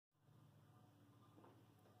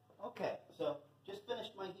Okay, so just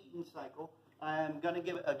finished my heating cycle. I'm going to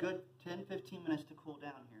give it a good 10-15 minutes to cool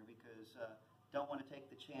down here because don't want to take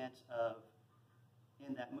the chance of,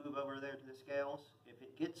 in that move over there to the scales, if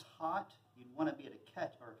it gets hot, you'd want to be able to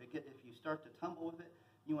catch, or if you start to tumble with it,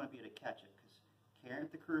 you want to be able to catch it because carrying it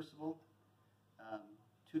at the crucible,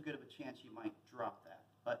 too good of a chance you might drop that.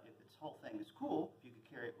 But if this whole thing is cool, if you could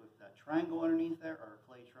carry it with a triangle underneath there or a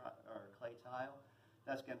clay tile,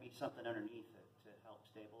 that's going to be something underneath it to help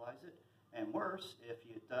stabilize it. And worse, if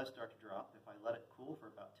it does start to drop, if I let it cool for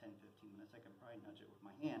about 10-15 minutes, I can probably nudge it with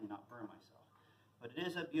my hand and not burn myself. But it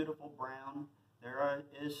is a beautiful brown. There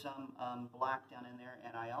is some black down in there,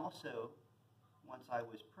 and I also, once I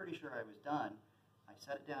was pretty sure I was done, I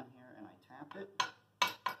set it down here and I tapped it,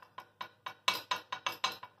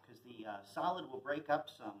 because the solid will break up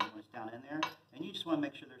some when it's down in there, and you just want to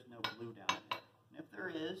make sure there's no glue down in there. And if there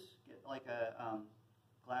is, get like a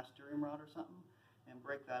glass stirring rod or something, and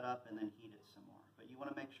break that up and then heat it some more. But you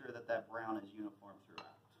want to make sure that that brown is uniform